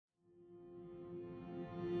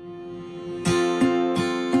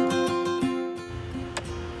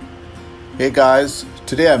Hey guys,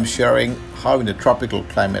 today I'm sharing how in a tropical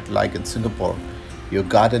climate like in Singapore, your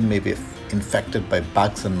garden may be infected by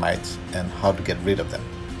bugs and mites and how to get rid of them.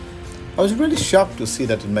 I was really shocked to see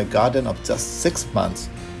that in my garden of just 6 months,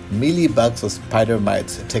 mealy bugs or spider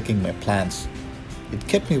mites attacking my plants. It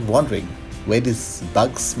kept me wondering where these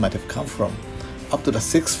bugs might have come from, up to the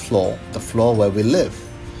 6th floor, the floor where we live.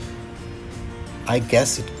 I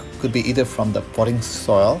guess it could be either from the potting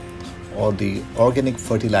soil or the organic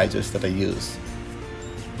fertilizers that I use,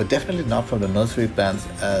 but definitely not from the nursery plants,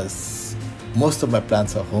 as most of my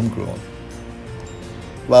plants are homegrown.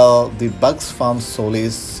 Well, the bugs found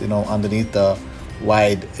solace, underneath the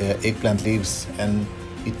wide eggplant leaves, and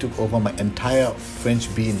it took over my entire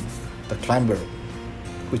French bean, the climber,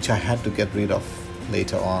 which I had to get rid of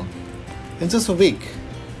later on. In just a week,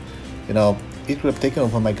 it could have taken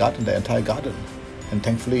over my garden, the entire garden. And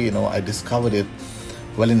thankfully, I discovered it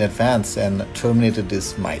well in advance and terminated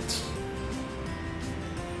these mites.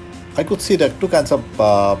 I could see that two kinds of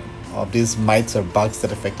these mites or bugs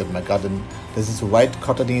that affected my garden. There's this white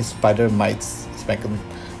cottony spider mites. I can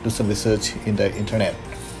do some research in the internet,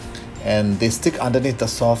 and they stick underneath the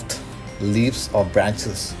soft leaves or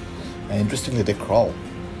branches, and interestingly they crawl.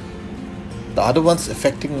 The other ones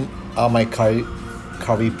affecting are my curry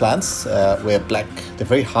plants, where black, they're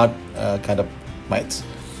very hard kind of mites.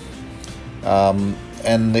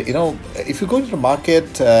 And if you go to the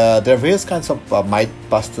market, there are various kinds of mite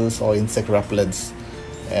busters or insect repellents,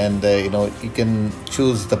 and you can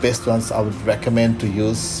choose the best ones. I would recommend to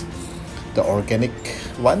use the organic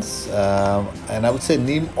ones, and I would say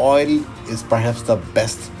neem oil is perhaps the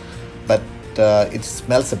best, but it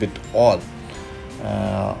smells a bit odd.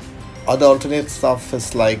 Other alternate stuff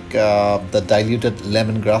is like the diluted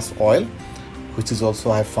lemongrass oil, which is also,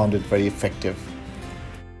 I have found it very effective.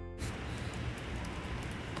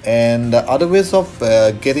 And other ways of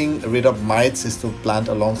getting rid of mites is to plant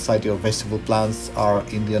alongside your vegetable plants are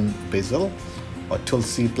Indian basil or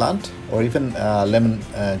tulsi plant, or even lemon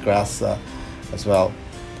grass as well,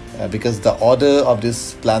 because the odor of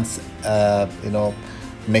these plants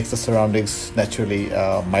makes the surroundings naturally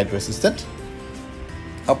mite resistant.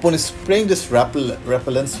 Upon spraying this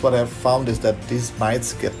repellents, what I have found is that these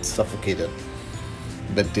mites get suffocated,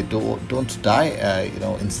 but they don't die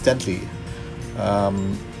instantly.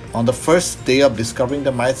 On the first day of discovering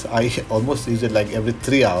the mites, I almost used it like every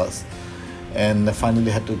 3 hours, and I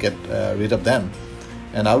finally had to get rid of them.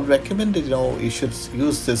 And I would recommend that you should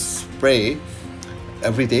use this spray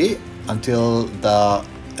every day until the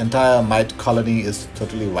entire mite colony is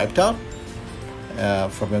totally wiped out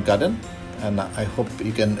from your garden. And I hope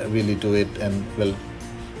you can really do it and will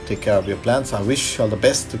take care of your plants. I wish all the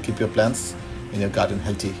best to keep your plants in your garden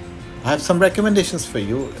healthy. I have some recommendations for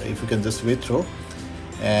you if you can just read through.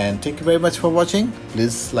 And thank you very much for watching.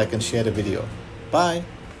 Please like and share the video. Bye.